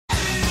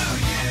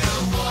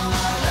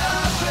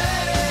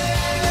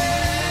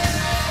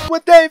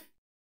with Dave!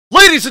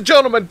 Ladies and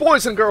gentlemen,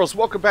 boys and girls,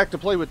 welcome back to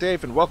Play with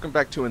Dave, and welcome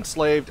back to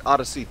Enslaved,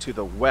 Odyssey to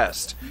the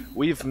West.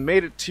 We've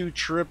made it to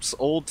Trip's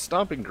old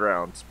stomping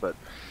grounds, but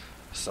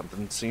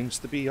something seems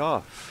to be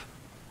off.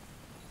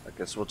 I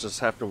guess we'll just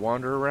have to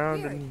wander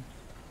around and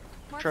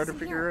try to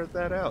figure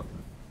that out.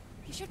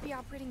 He should be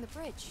operating the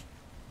bridge.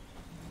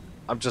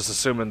 I'm just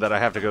assuming that I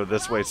have to go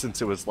this way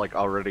since it was, like,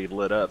 already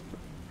lit up.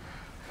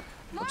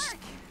 I'm just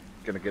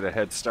gonna get a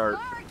head start.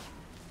 Mark!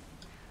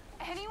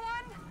 Anyone?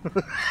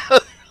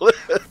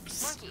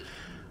 Flips. Monkey,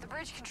 the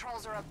bridge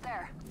controls are up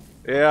there.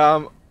 Yeah,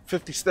 I'm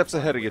 50 steps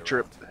ahead of you,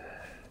 Trip.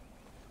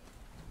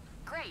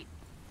 Great.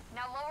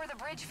 Now lower the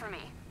bridge for me.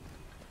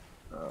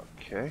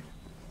 Okay.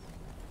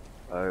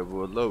 I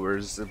will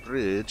lower the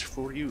bridge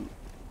for you.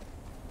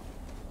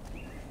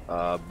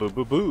 Boo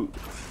boo boo.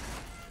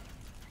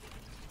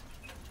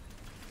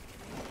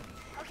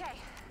 Okay,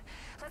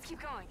 let's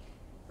keep going.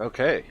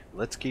 Okay,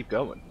 let's keep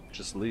going.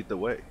 Just lead the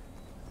way.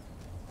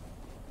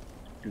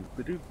 It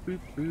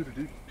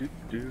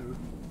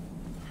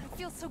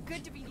feels so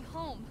good to be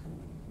home.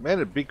 Man,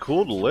 it'd be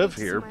cool to live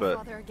here, My but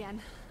father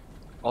again.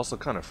 also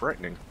kind of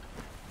frightening.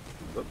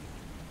 But,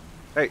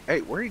 hey,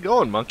 where are you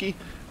going, monkey?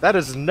 That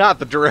is not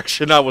the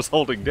direction I was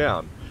holding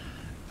down.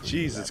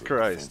 Jesus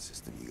Christ.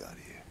 System you got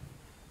here.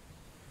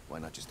 Why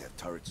not just have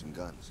turrets and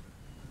guns?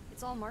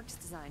 It's all Mark's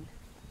design.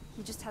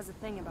 He just has a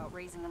thing about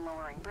raising and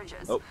lowering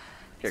bridges. Oh,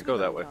 can't go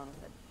that way.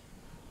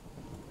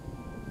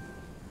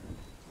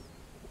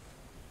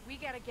 We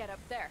gotta get up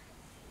there.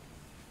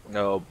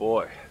 Oh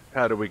boy,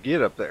 how do we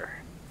get up there?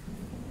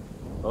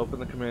 Open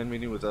the command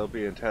meeting with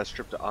LB and task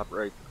Trip to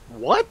operate.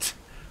 What?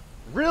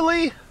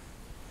 Really?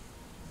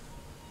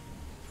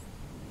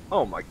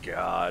 Oh my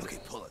god. Okay,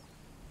 pull it.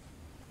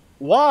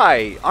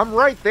 Why? I'm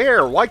right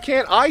there. Why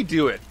can't I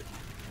do it?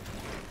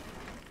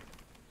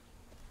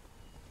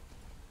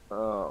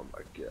 Oh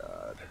my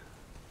god.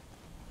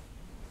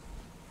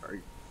 Are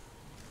you...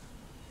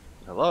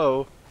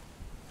 Hello?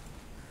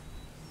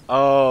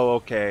 Oh,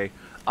 okay.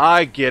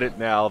 I get it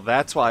now.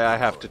 That's why I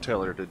have to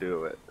tell her to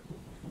do it.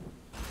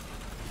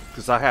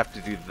 Because I have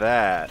to do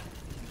that.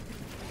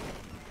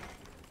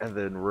 And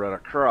then run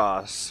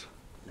across.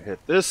 Hit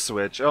this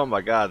switch. Oh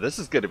my god, this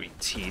is going to be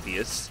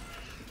tedious.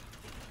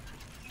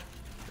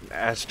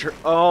 Ask her.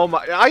 Oh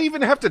my. I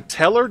even have to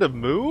tell her to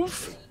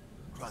move?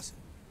 Cross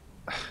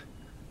it.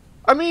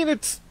 I mean,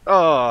 it's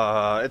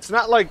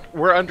not like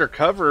we're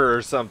undercover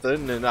or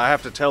something and I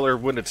have to tell her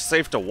when it's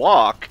safe to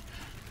walk.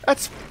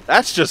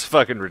 That's just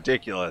fucking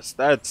ridiculous.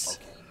 That's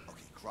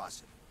Okay, cross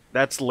it.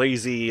 that's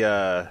lazy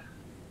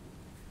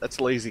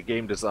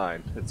game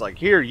design. It's like,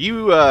 here,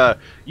 you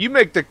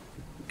make the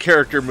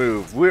character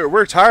move.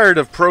 We're tired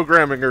of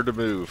programming her to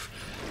move.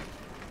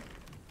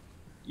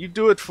 You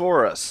do it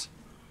for us.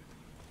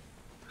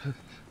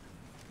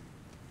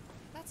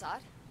 That's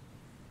odd.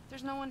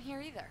 There's no one here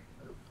either.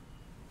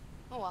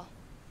 Oh well.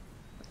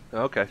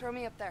 Okay. Throw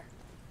me up there.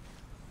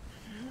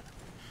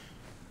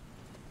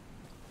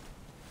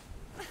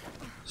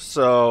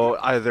 So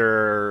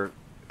either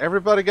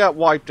everybody got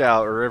wiped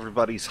out or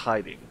everybody's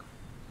hiding.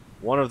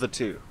 One of the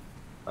two.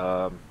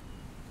 Why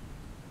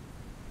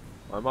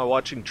am I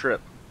watching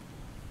Trip?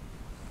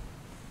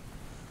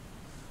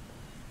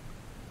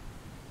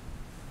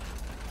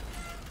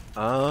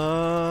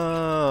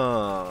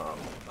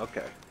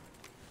 Okay.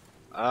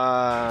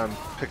 I'm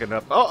picking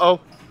up. Uh-oh.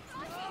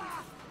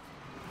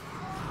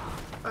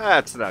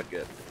 That's not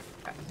good.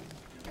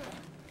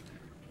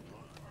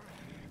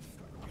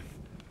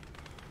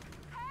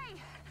 Hey!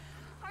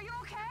 Are you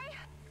okay?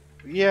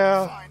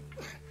 Yeah.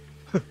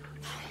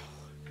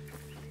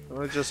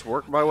 I'll just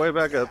work my way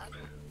back up.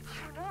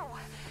 I don't know.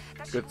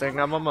 That Good ship thing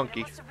I'm a overhead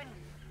monkey. must have been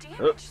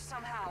damaged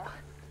somehow.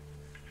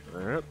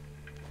 Yep.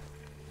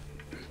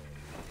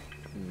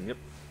 Yep.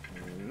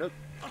 Nope.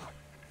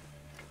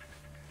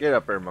 Get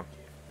up there, monkey.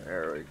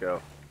 There we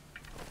go.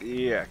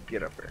 Yeah,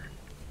 get up there.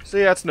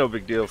 See, that's no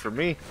big deal for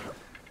me.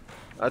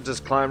 I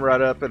just climb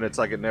right up and it's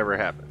like it never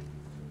happened.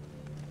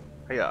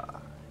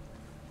 Hiya.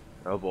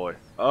 Oh boy.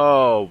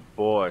 Oh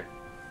boy.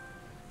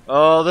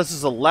 Oh, this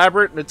is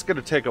elaborate and it's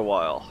gonna take a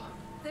while.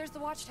 There's the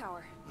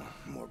watchtower.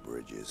 More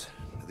bridges.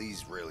 Are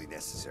these really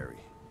necessary?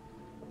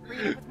 Bring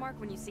it up with Mark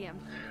when you see him.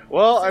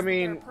 Well, He I says that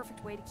they're mean, a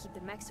perfect way to keep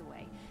the mechs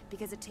away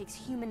because it takes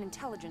human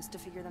intelligence to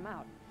figure them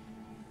out.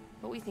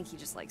 But we think he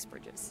just likes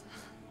bridges.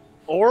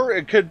 or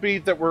it could be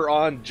that we're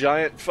on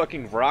giant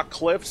fucking rock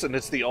cliffs and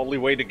it's the only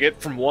way to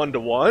get from one to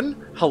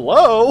one.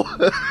 Hello?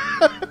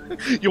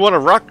 You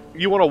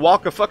wanna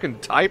walk a fucking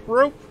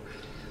tightrope?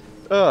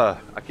 I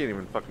can't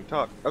even fucking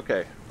talk.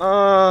 Okay.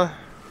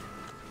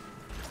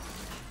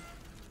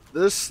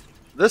 This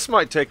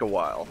might take a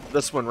while.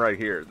 This one right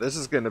here. This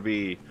is gonna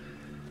be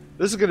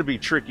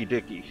tricky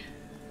dicky.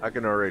 I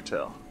can already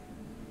tell.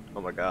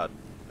 Oh my god.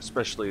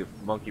 Especially if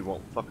Monkey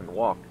won't fucking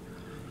walk.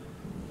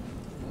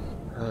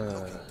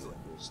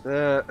 There's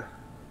that.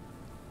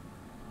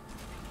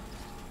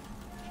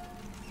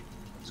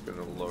 Just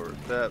gonna lower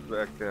that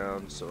back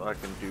down so I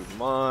can do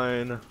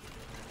mine.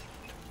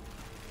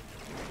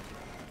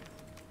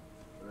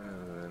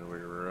 And then we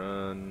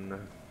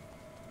run.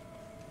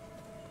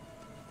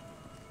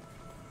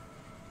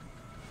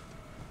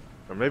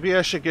 maybe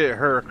I should get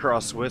her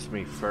across with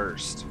me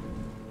first.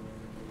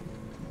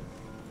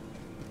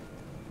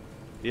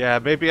 Yeah,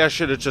 maybe I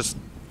should have just...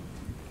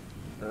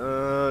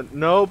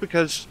 no,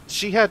 because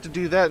she had to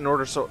do that in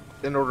order for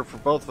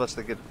both of us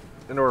to get...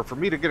 In order for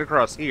me to get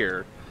across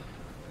here.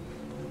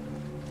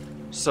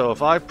 So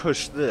if I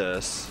push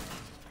this...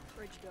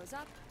 Bridge goes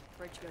up,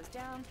 bridge goes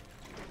down.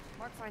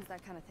 Mark finds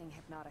that kind of thing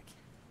hypnotic.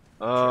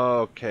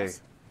 Okay.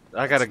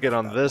 I gotta get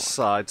on this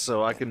side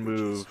so I can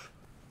move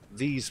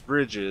these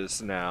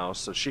bridges now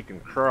so she can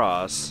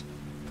cross.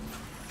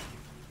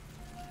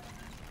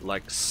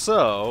 Like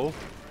so.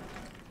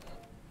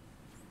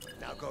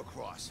 Now go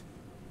across.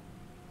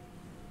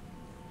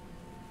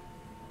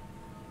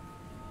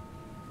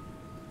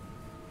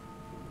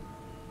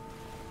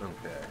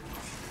 Okay.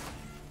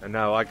 And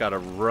now I gotta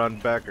run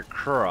back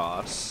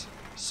across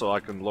so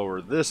I can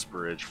lower this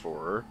bridge for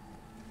her.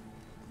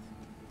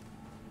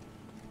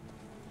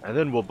 And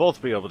then we'll both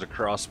be able to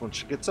cross when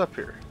she gets up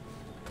here.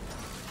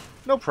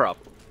 No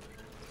problem.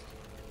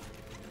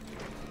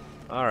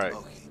 Alright.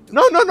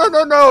 No, no, no,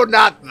 no, no!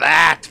 Not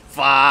that!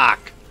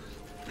 Fuck!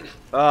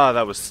 Ah,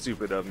 that was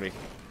stupid of me.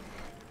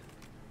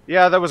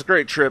 Yeah, that was a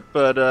great trip,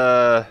 but,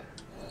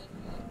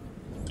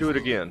 do it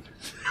again.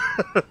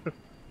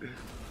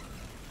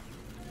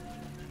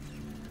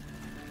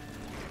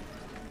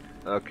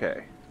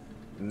 Okay.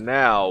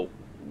 Now,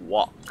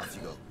 walk. Off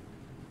you go.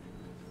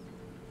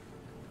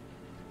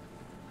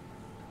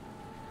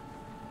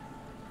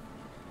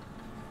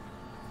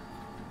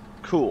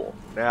 Cool.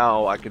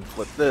 Now I can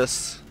flip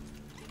this,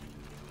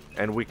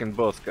 and we can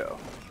both go.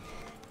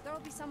 There will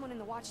be someone in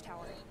the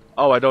watchtower.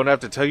 Oh, I don't have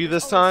to tell you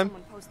this time?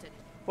 Someone posted.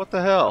 What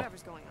the hell?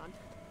 Whatever's going on.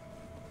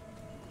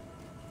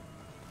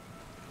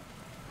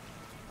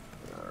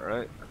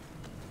 Alright.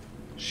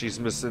 She's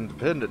Miss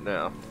Independent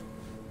now.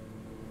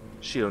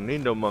 She don't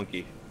need no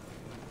monkey.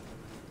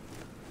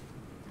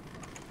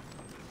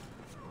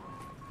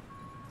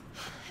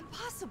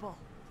 Impossible.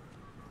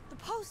 The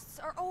posts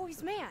are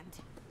always manned.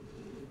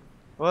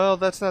 Well,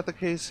 that's not the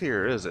case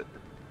here, is it?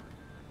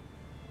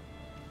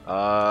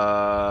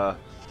 Come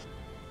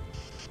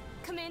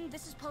in,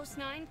 this is post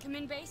 9. Come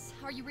in, base.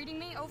 Are you reading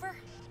me? Over.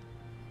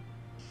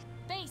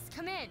 Base,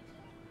 come in.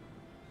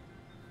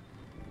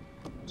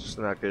 Just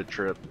not a good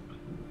trip.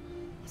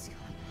 What's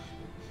going on?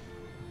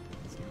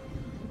 What's going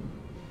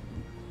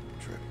on?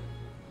 Trip.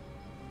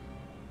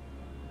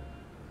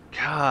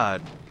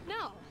 God.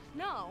 No,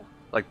 no.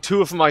 Like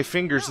 2 of my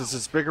fingers is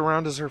as big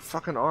around as her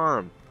fucking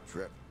arm.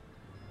 Trip.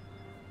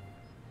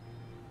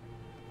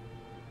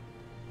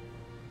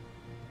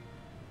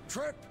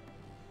 Trip.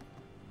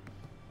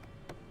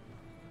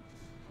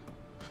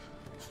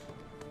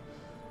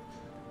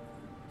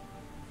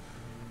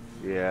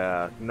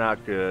 Yeah,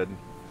 not good.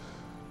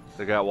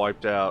 They got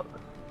wiped out.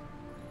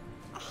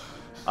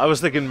 I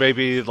was thinking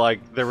maybe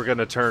like they were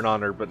gonna turn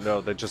on her, but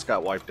no, they just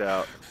got wiped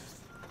out.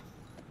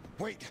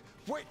 Wait,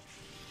 wait.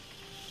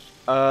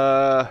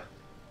 I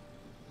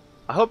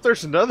hope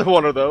there's another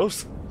one of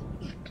those.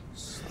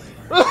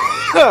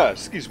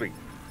 Excuse me.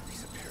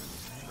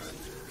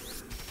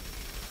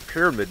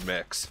 Pyramid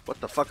mechs. What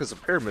the fuck is a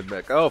pyramid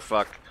mech? Oh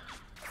fuck.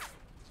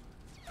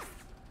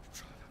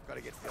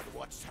 Gotta get to the other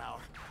watchtower.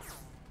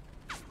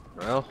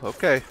 Well,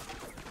 okay.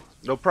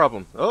 No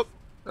problem. Oh,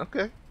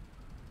 okay.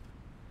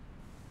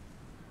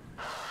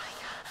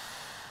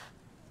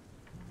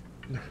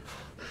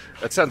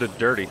 That sounded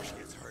dirty.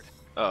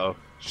 Uh-oh.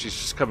 She's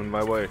just coming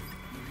my way.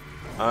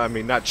 I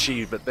mean, not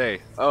she, but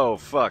they. Oh,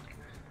 fuck.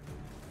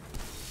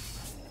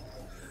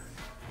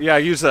 Yeah, I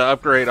use the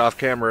upgrade off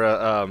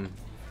camera.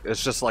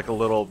 It's just like a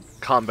little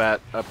combat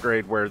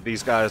upgrade where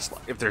these guys,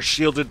 if they're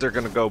shielded, they're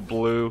gonna go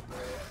blue.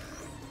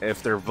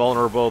 If they're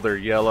vulnerable, they're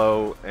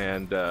yellow,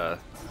 and I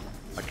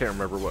can't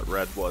remember what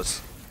red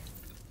was.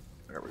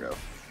 There we go.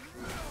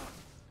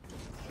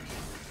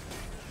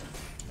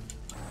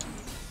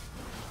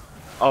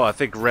 Oh, I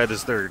think red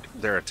is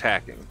they're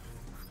attacking.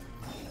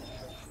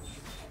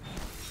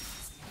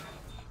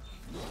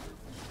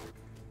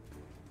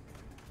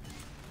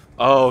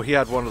 Oh, he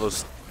had one of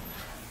those.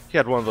 He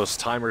had one of those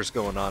timers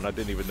going on. I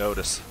didn't even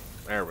notice.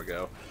 There we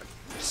go.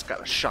 Just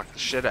gotta shock the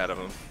shit out of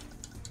him.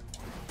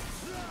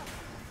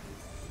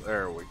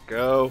 There we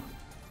go.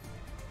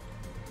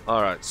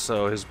 Alright,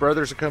 so his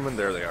brothers are coming.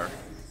 There they are.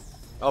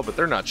 Oh, but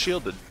they're not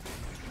shielded.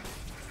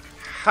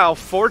 How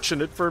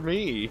fortunate for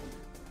me.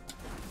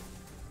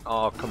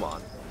 Oh, come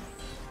on.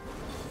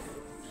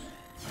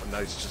 Oh, now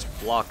he's just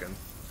blocking.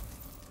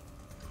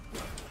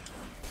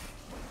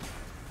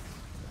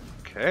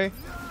 Okay.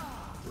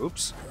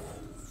 Oops.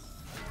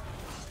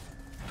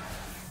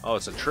 Oh,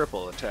 it's a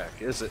triple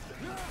attack, is it?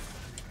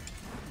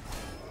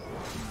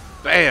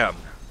 Bam!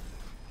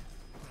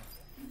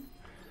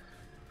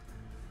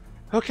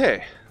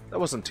 Okay, that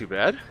wasn't too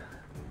bad.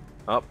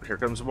 Oh, here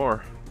comes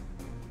more.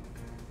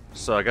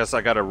 So I guess I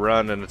gotta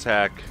run and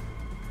attack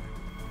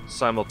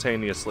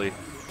simultaneously.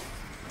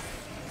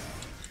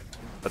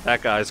 But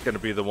that guy's gonna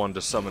be the one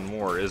to summon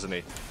more, isn't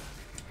he?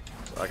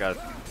 So I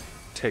gotta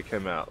take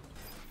him out.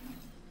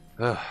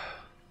 Ugh.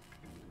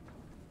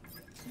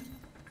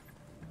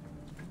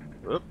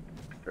 Whoop.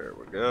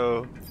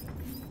 go.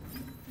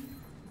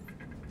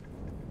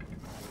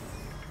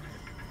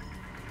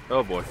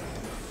 Oh boy.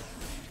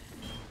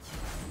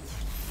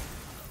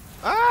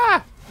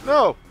 Ah!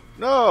 No!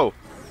 No!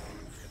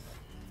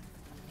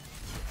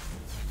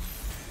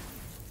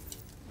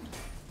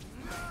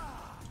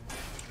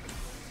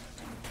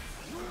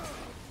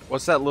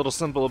 What's that little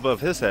symbol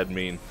above his head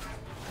mean?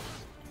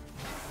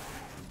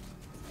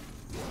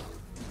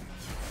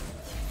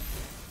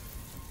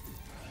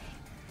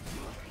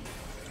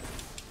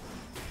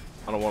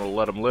 I don't want to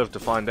let him live to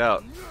find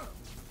out.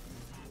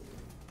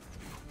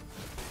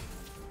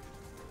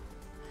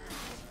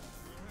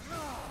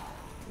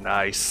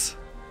 Nice.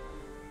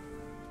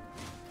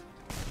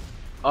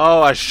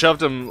 Oh, I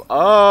shoved him.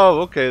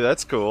 Oh, okay,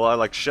 that's cool. I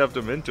like shoved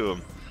him into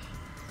him.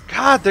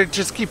 God, they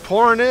just keep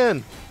pouring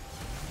in.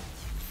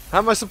 How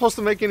am I supposed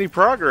to make any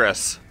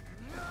progress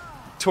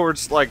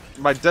towards, like,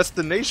 my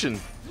destination?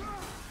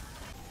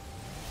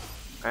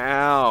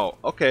 Ow.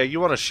 Okay, you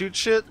want to shoot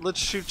shit?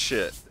 Let's shoot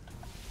shit.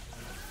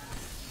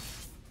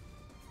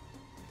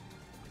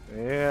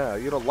 Yeah,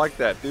 you don't like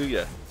that, do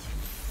you?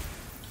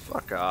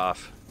 Fuck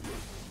off.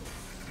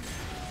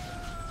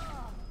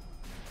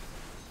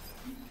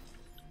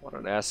 What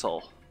an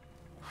asshole.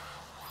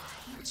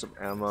 Get some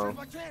ammo.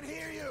 I can't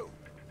hear you.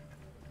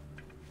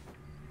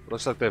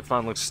 Looks like they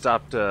finally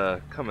stopped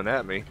coming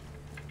at me.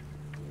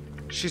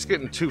 She's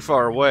getting too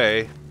far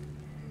away,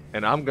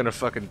 and I'm gonna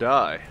fucking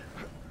die.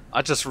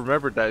 I just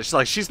remembered that. She's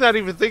like, she's not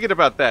even thinking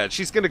about that.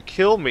 She's gonna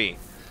kill me.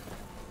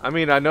 I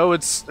mean, I know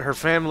it's her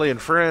family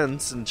and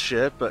friends and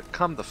shit, but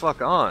come the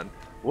fuck on.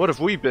 What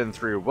have we been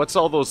through? What's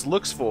all those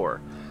looks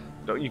for?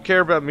 Don't you care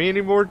about me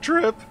anymore,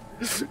 Trip?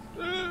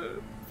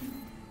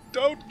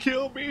 Don't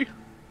kill me.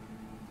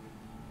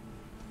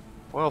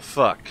 Well,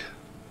 fuck.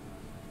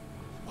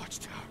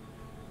 Watchtower.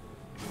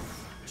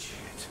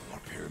 Shit, more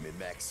pyramid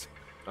mechs.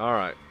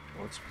 Alright,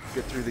 let's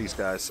get through these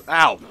guys.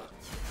 Ow!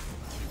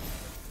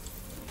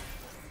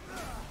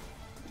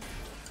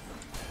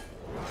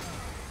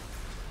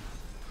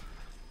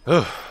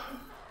 Ugh.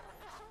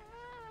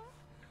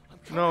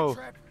 No.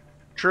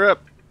 Trip.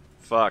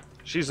 Fuck.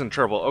 She's in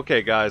trouble.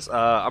 Okay, guys.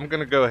 I'm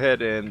gonna go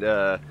ahead and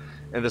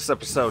end this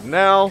episode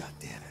now. God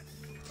damn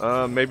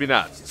it. Maybe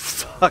not.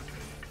 Fuck.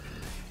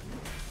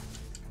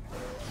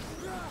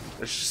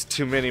 There's just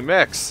too many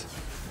mechs.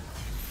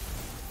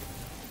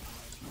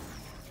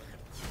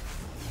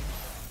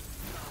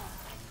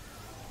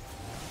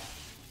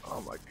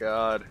 Oh my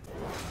god.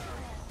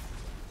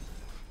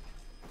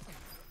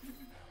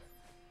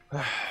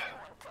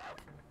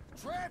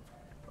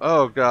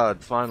 Oh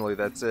god, finally,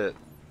 that's it.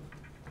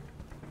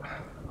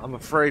 I'm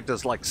afraid to,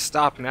 like,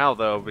 stop now,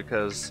 though,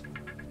 because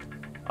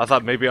I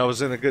thought maybe I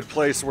was in a good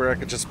place where I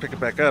could just pick it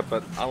back up,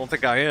 but I don't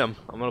think I am.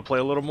 I'm gonna play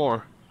a little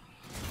more.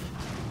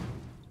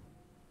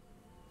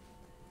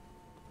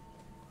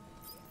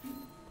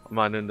 I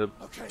might end up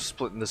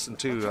splitting this in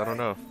two, I don't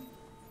know.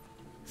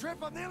 Trip,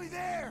 I'm nearly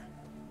there.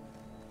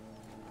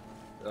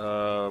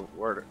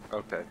 Where?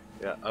 Okay,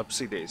 yeah,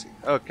 upsy daisy.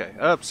 Okay,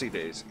 upsy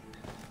daisy.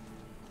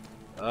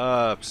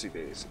 Upsy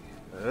daisy.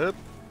 Up,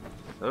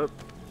 up,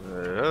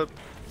 up,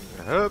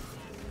 up.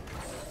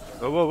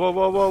 Whoa, whoa,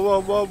 whoa, whoa,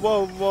 whoa, whoa,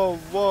 whoa, whoa,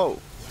 whoa.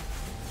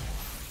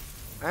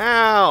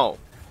 Ow!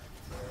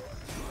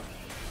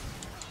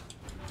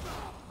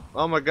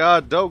 Oh my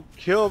god, don't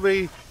kill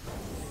me!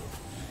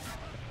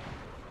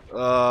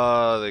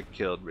 They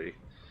killed me.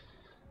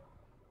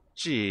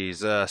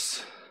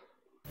 Jesus.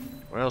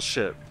 Well,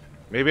 shit.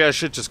 Maybe I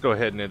should just go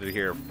ahead and end it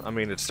here. I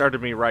mean, it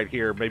started me right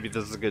here. Maybe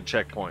this is a good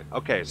checkpoint.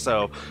 Okay,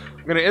 so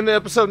I'm going to end the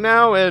episode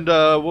now, and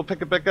we'll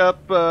pick it back up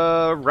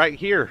right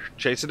here.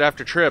 Chasing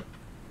after Trip.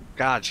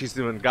 God, she's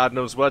doing God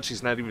knows what.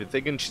 She's not even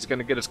thinking she's going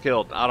to get us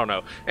killed. I don't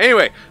know.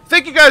 Anyway,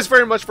 thank you guys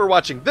very much for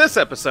watching this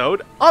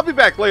episode. I'll be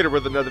back later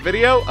with another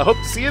video. I hope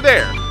to see you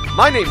there.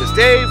 My name is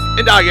Dave,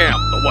 and I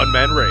am the One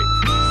Man Rave.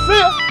 See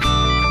ya!